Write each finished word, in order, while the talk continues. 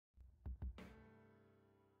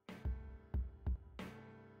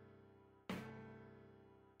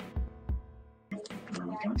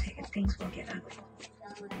don't take it, things will get ugly.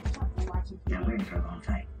 Now we're in for a long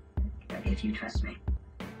fight. But if you trust me,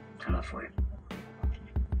 I'm up for it.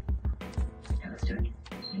 Now let's do it.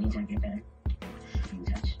 Anytime get better. Be in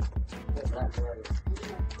touch.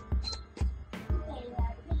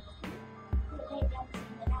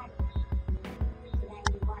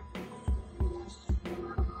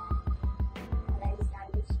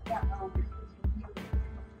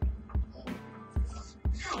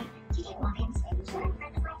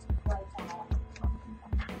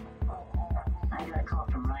 I got a call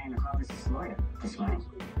from Ryan Hollis' lawyer this morning.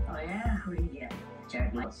 Oh yeah? Who did you get?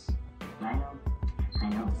 Jared Miles. I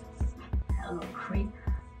know. Hello, creep.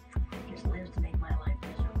 Just lives to make my life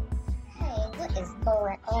miserable. Hey, what is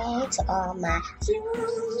going on to all my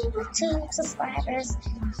YouTube subscribers,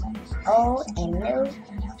 old and new?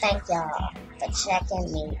 Thank y'all for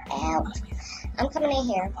checking me out. I'm coming in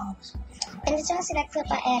here. And did y'all see that clip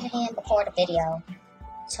I added in before the video?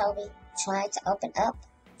 Toby trying to open up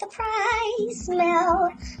the prize mail.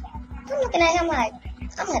 I'm looking at him like,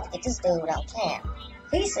 I'm gonna have to get this dude on cam.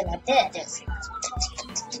 He's sitting up there just.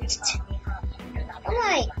 I'm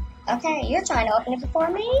like, okay, you're trying to open it before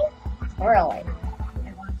me? Really?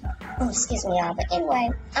 Oh, excuse me, y'all. But anyway,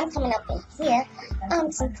 I'm coming up in here.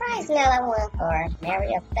 Some prize mail I won for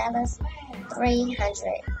Mary Avella's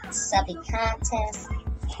 300 subby contest.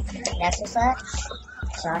 That's what's up.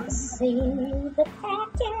 Y'all can see the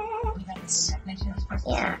package.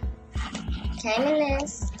 Yeah. Came in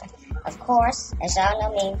this. Of course, as y'all know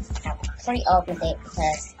me, I pre-opened it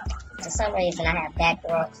because for some reason I have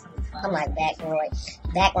background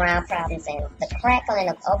problems, and the crackling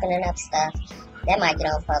of opening up stuff, that might get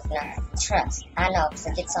on folks' nerves. Trust. I know, because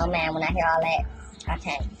I get so mad when I hear all that. I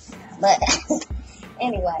can't. But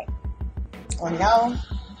anyway, with no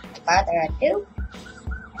further ado,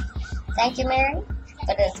 thank you, Mary,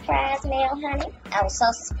 for the surprise mail, honey. I was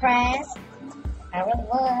so surprised. I really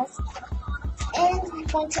was. And I'm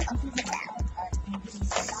going to open it out.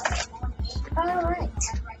 Alright.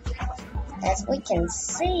 As we can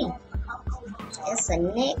see, it's a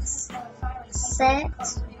NYX set.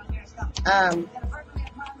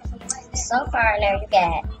 So far in there you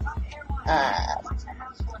got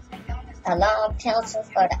a long pencil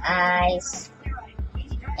for the eyes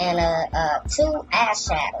and two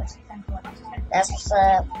eyeshadows. That's what's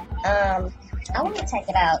up. I want to take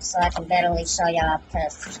it out so I can betterly show y'all,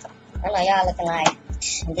 because I know y'all looking like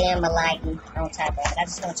dim a lighting on top of it. I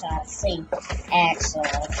just want y'all to see actually.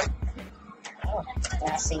 Oh,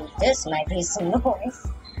 now see, this might be some noise.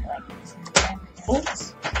 Like,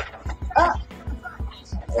 oops. Oh,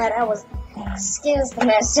 now that was, excuse the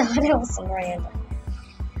mess, y'all. That was some random.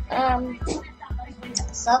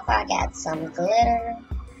 So far I got some glitter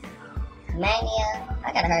mania.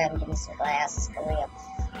 I gotta hurry up and give me some glasses for real.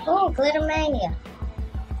 Oh, glitter mania.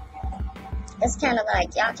 It's kind of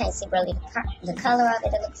like, y'all can't see really the color of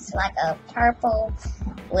it. It looks like a purple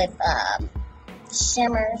with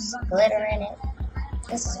shimmers, glitter in it.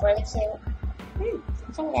 This is really cute.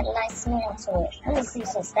 I think it got a nice smell to it. Let me see,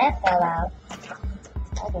 since that fell out,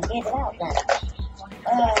 I can get it out now.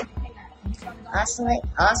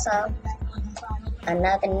 Also,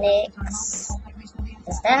 another NYX.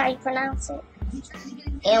 Is that how you pronounce it?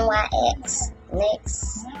 NYX.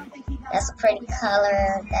 NYX. That's a pretty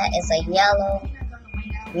color. That is a yellow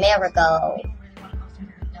marigold.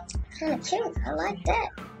 Kind of cute. I like that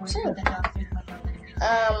too.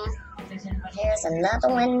 Here's another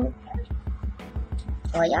one.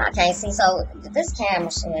 Well, y'all can't see, so this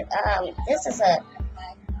camera shit. This is a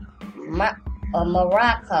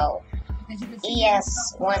Morocco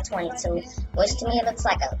ES 122, which to me it looks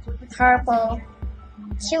like a purple,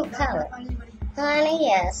 cute color. Honey,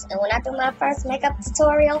 yes. And when I do my first makeup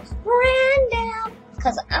tutorial, random,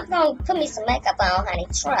 because I'm going to put me some makeup on, honey,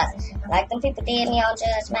 trust. Like them people did me on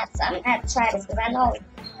Judge Mathis. I'm going to have to try this because I know,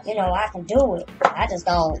 I can do it. I just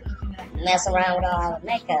don't mess around with all the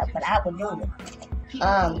makeup, but I would do it.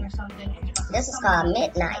 This is called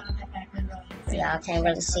Midnight. Y'all can't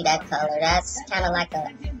really see that color. That's kind of like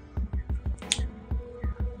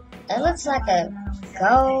it looks like a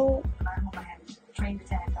gold.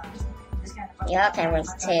 Y'all can't really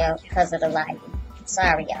tell because of the lighting.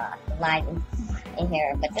 Sorry, y'all, the lighting in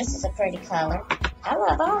here. But this is a pretty color. I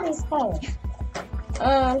love all these colors.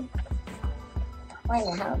 Wait a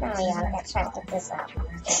minute, hold on, y'all. I gotta try to get this out.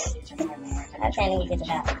 I can't even get it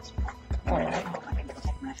out.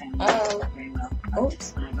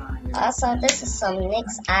 Oops. Also, this is some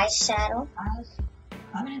NYX eyeshadow.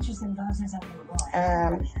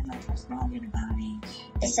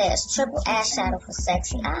 It says triple eyeshadow for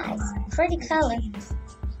sexy eyes. Pretty color.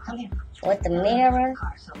 With the mirror.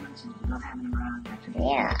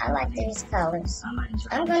 Yeah, I like these colors.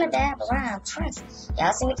 I'm gonna dab around, trust.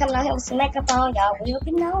 Y'all see me coming out here with some makeup on, y'all will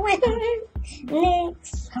be knowing.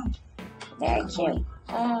 Next. Very cute.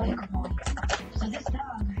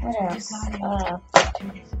 What else?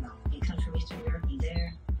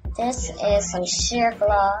 This is some sheer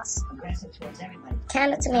gloss.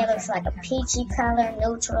 Kind of to me it looks like a peachy color,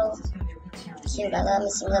 neutral. Cute, I love me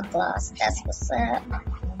some lip gloss. That's what's up.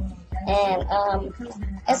 And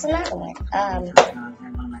it's another one.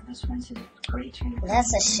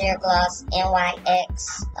 That's a sheer gloss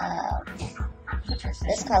NYX.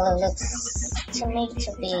 This color looks to me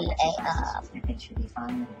to be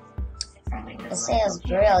it says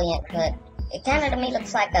brilliant, but it kind of to me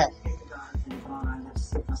looks like a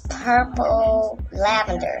purple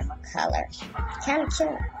lavender color. Kind of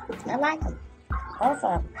cute. I like them. Both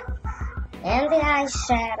of them. And the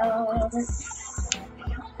eyeshadows.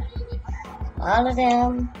 All of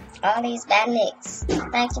them. All these by NYX.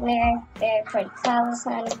 Thank you, Mary. Very pretty colors,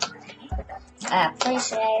 honey. I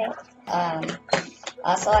appreciate it.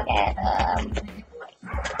 Also, I got,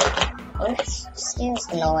 oops, excuse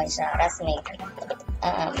the noise, y'all. That's me.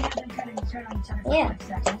 Yeah.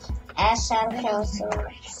 Eyeshadow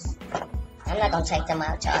pencils. I'm not gonna take them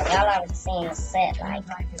out, y'all. Y'all already seen the set, like,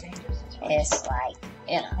 it's like,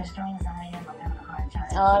 you know,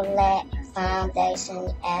 all that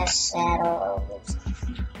foundation, eyeshadows,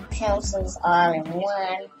 pencils, all in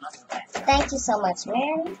one. Thank you so much,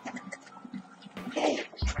 Mary.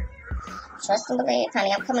 Trust and believe,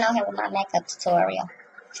 honey. I'm coming out here with my makeup tutorial.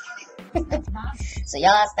 So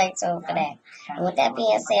y'all stay tuned for that. And with that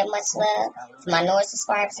being said, much love. For my newest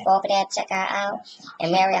subscribers, go over there and check her out.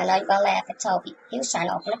 And Mary, I know you're gonna laugh at Toby. He was trying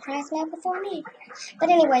to open the prize mail before me. But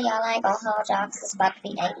anyway, y'all, I ain't gonna hold y'all because it's about to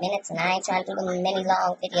be 8 minutes and I ain't trying to do them many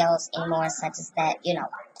long videos anymore, such as that, you know,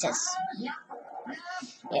 just,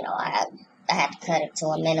 you know, I had to cut it to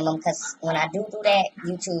a minimum because when I do that,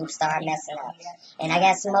 YouTube start messing up. And I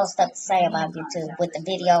got some more stuff to say about YouTube with the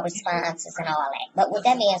video responses and all that. But with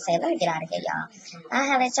that being said, let me get out of here, y'all. I'll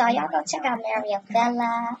holler at y'all. Y'all go check out Mary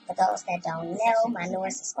Avella. For those that don't know, my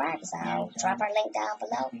newest subscribers, I'll drop her link down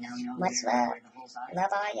below. Much love.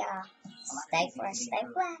 Love all y'all. Stay fresh, stay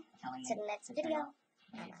black. To the next video.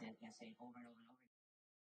 Bye-bye.